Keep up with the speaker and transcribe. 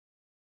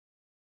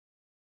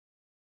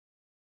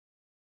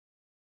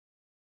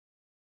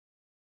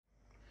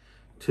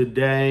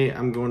Today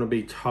I'm going to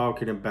be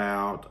talking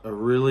about a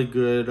really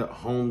good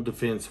home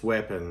defense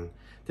weapon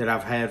that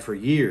I've had for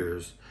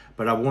years,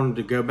 but I wanted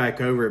to go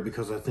back over it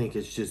because I think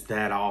it's just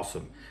that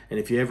awesome. And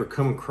if you ever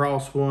come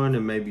across one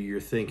and maybe you're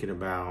thinking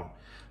about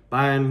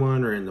buying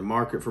one or in the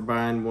market for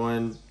buying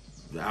one,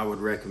 I would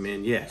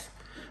recommend yes.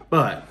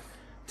 But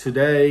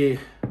today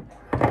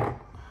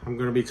I'm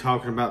going to be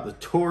talking about the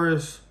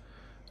Taurus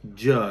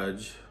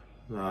Judge,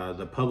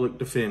 the public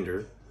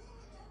defender.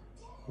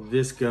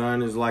 This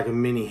gun is like a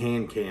mini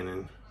hand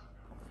cannon.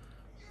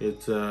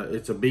 It's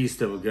a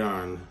beast of a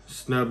gun.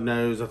 Snub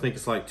nose, I think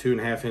it's like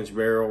 2.5 inch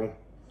barrel.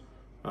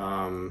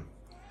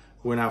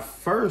 When I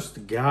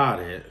first got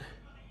it,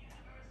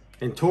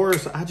 and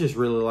Taurus, I just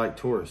really like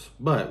Taurus.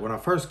 But when I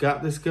first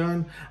got this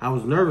gun, I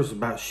was nervous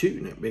about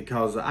shooting it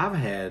because I've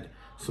had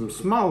some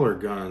smaller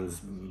guns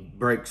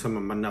break some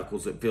of my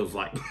knuckles, it feels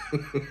like.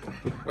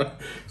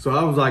 So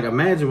I was like,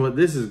 imagine what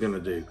this is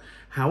gonna do.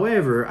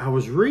 However, I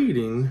was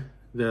reading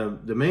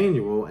the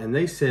manual and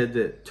they said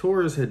that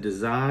Taurus had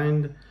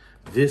designed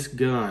this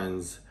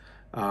gun's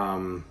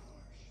handle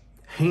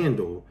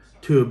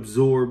to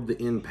absorb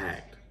the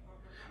impact.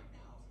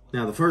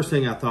 Now, the first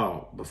thing I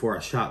thought before I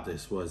shot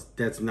this was,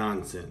 that's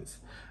nonsense.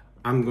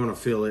 I'm gonna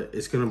feel it.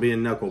 It's gonna be a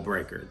knuckle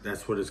breaker.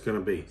 That's what it's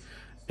gonna be.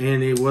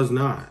 And it was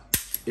not.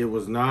 It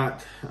was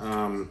not.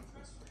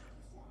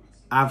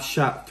 I've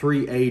shot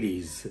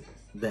 380s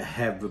that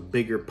have a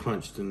bigger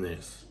punch than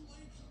this.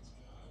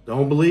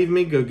 Don't believe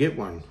me? Go get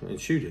one and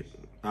shoot it.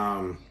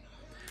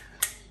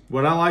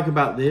 What I like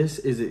about this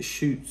is it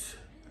shoots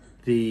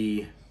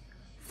the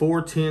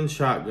 410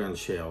 shotgun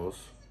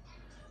shells,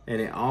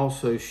 and it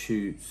also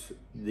shoots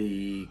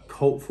the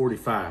Colt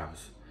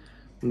 45s.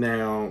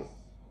 Now,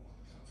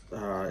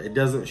 it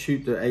doesn't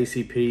shoot the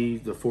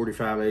ACP, the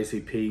 45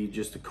 ACP,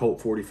 just the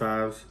Colt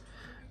 45s.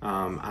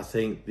 I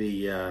think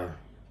the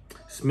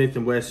Smith &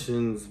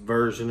 Wesson's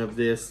version of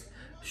this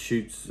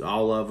shoots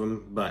all of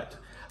them, but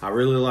I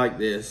really like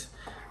this.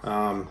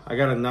 I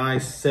got a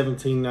nice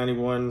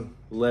 1791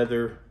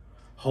 leather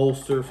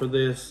holster for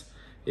this.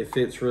 It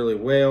fits really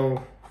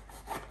well.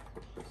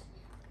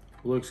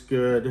 Looks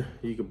good.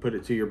 You can put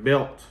it to your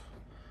belt.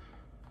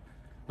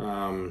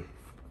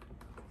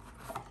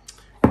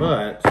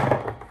 But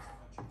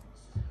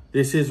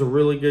this is a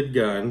really good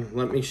gun.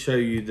 Let me show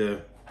you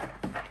the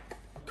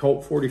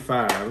Colt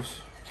 45s.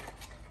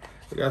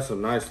 I got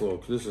some nice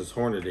little, this is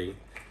Hornady.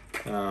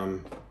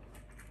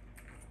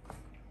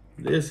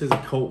 This is a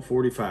Colt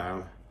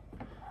 45.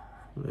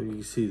 Maybe you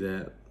can see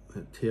that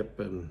tip,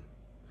 and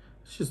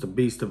it's just a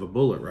beast of a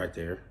bullet right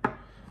there.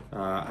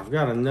 I've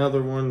got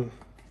another one.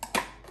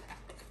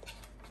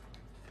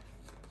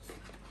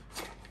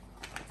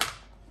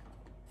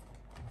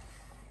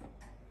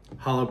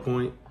 Hollow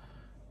point.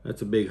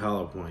 That's a big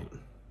hollow point.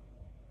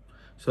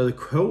 So the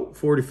Colt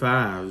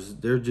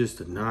 45s, they're just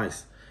a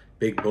nice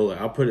big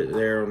bullet. I'll put it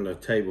there on the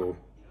table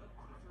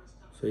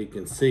so you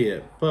can see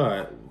it.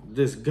 But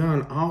this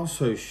gun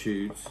also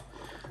shoots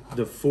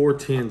the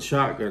 410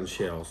 shotgun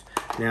shells.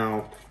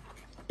 Now,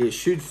 it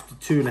shoots the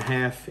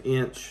 2.5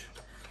 inch.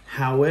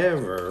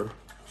 However,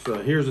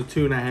 so here's a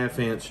 2.5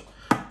 inch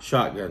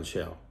shotgun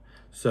shell.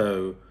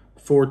 So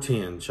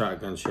 410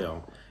 shotgun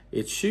shell.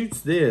 It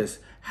shoots this.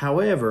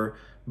 However,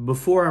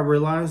 before I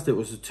realized it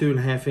was a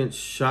 2.5 inch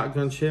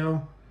shotgun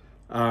shell,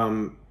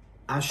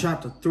 I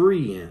shot the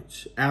 3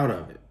 inch out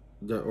of it,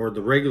 or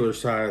the regular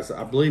size.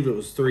 I believe it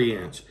was 3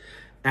 inch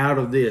out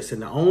of this.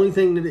 And the only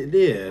thing that it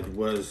did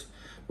was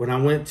when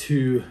I went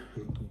to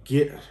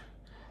get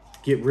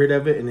rid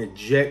of it and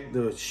eject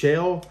the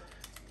shell,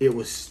 it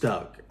was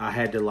stuck. I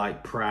had to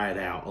like pry it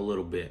out a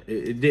little bit.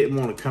 It didn't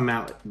want to come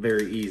out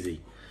very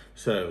easy.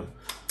 So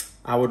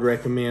I would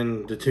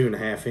recommend the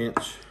 2.5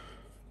 inch.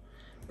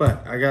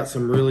 But I got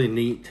some really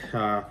neat,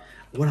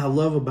 what I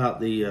love about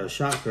the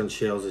shotgun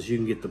shells is you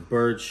can get the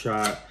bird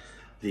shot,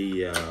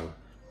 the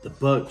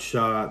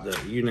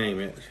buckshot, you name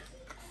it.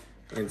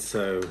 And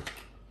so,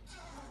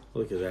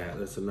 look at that,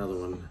 that's another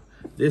one.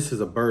 This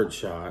is a bird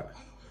shot,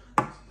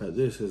 but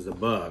this is a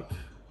buck.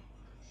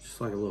 Just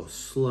like a little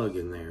slug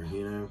in there,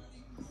 you know?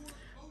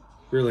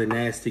 Really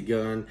nasty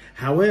gun.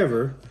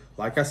 However,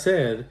 like I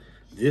said,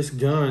 this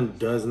gun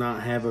does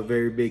not have a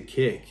very big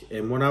kick.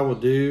 And what I will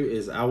do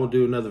is I will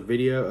do another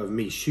video of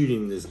me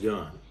shooting this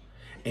gun.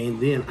 And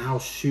then I'll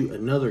shoot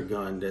another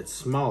gun that's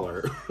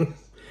smaller.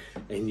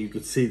 And you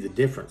could see the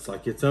difference.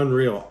 Like, it's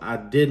unreal. I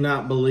did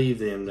not believe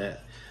them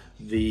that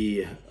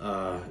the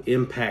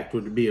impact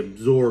would be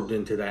absorbed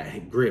into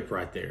that grip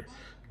right there.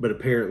 But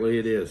apparently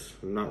it is.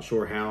 I'm not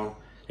sure how.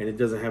 And it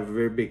doesn't have a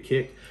very big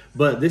kick.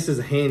 But this is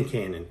a hand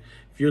cannon.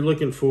 If you're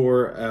looking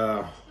for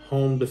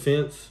home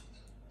defense,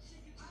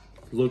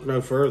 look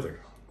no further.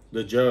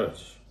 The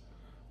Judge,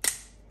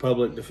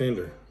 public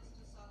defender.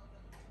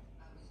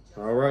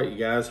 All right, you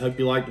guys, hope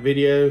you liked the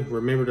video.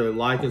 Remember to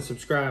like and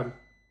subscribe.